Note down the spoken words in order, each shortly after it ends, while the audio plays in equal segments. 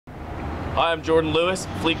Hi, I'm Jordan Lewis,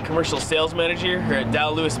 Fleet Commercial Sales Manager here at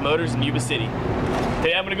Dow Lewis Motors in Yuba City.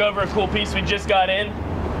 Today I'm going to go over a cool piece we just got in.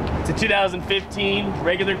 It's a 2015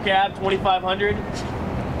 regular cab 2500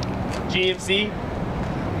 GMC.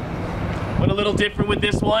 Went a little different with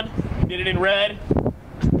this one. Did it in red.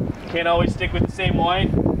 Can't always stick with the same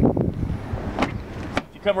white.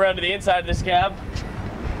 If you come around to the inside of this cab,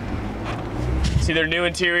 see their new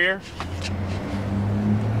interior.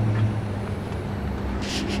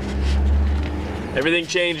 Everything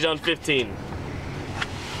changed on 15.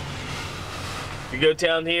 If you go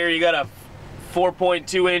down here, you got a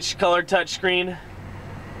 4.2-inch color touchscreen.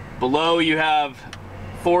 Below you have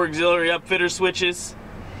 4 auxiliary upfitter switches.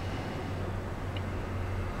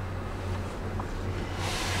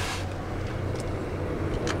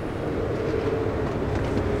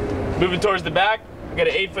 Moving towards the back, we got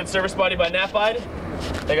an 8-foot service body by Knapheide.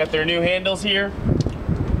 They got their new handles here.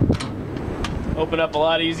 Open up a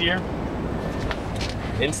lot easier.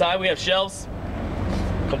 Inside we have shelves,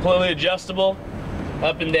 completely adjustable,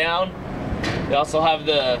 up and down. They also have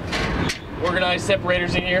the organized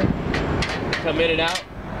separators in here, come in and out.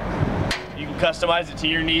 You can customize it to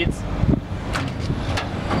your needs.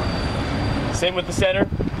 Same with the center.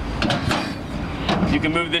 You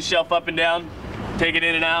can move this shelf up and down, take it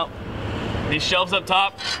in and out. These shelves up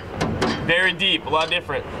top, very deep, a lot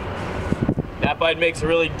different. Knapheide makes a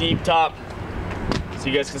really deep top, so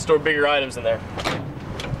you guys can store bigger items in there.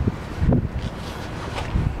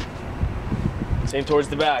 Same towards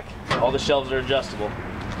the back. All the shelves are adjustable.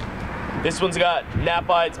 This one's got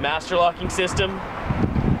Knapheide's master locking system.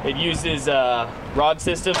 It uses a rod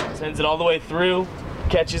system, sends it all the way through,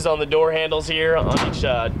 catches on the door handles here on each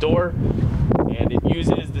door, and it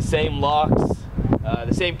uses the same locks,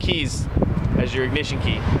 the same keys as your ignition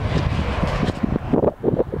key.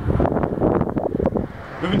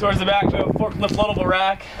 Moving towards the back, we have a forklift loadable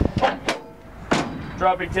rack,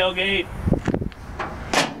 dropping tailgate,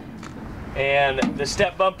 and the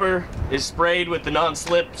step bumper is sprayed with the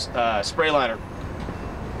non-slip spray liner.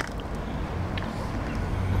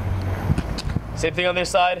 Same thing on this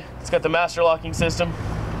side. It's got the master locking system.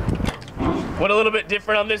 Went a little bit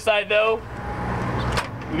different on this side though.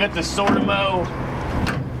 We got the Sortimo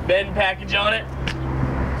bend package on it.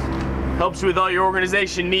 Helps you with all your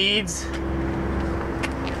organization needs.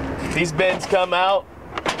 These bends come out.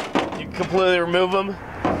 You can completely remove them.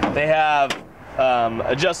 They have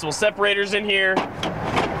adjustable separators in here,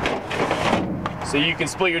 so you can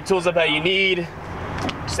split your tools up how you need.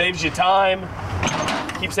 Saves you time,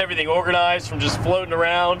 keeps everything organized from just floating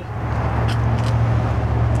around.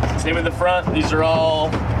 Same with the front. These are all,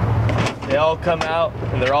 they all come out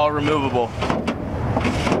and they're all removable.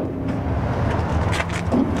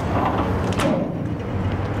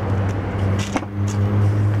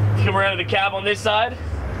 Come around to the cab on this side.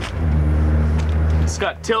 It's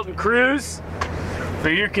got tilt and cruise. For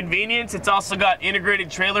your convenience, it's also got integrated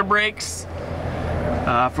trailer brakes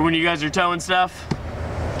for when you guys are towing stuff.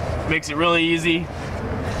 Makes it really easy.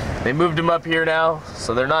 They moved them up here now,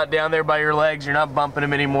 so they're not down there by your legs. You're not bumping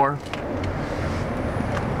them anymore.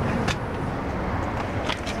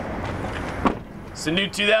 It's a new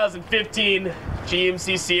 2015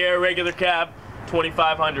 GMC Sierra regular cab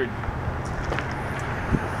 2500.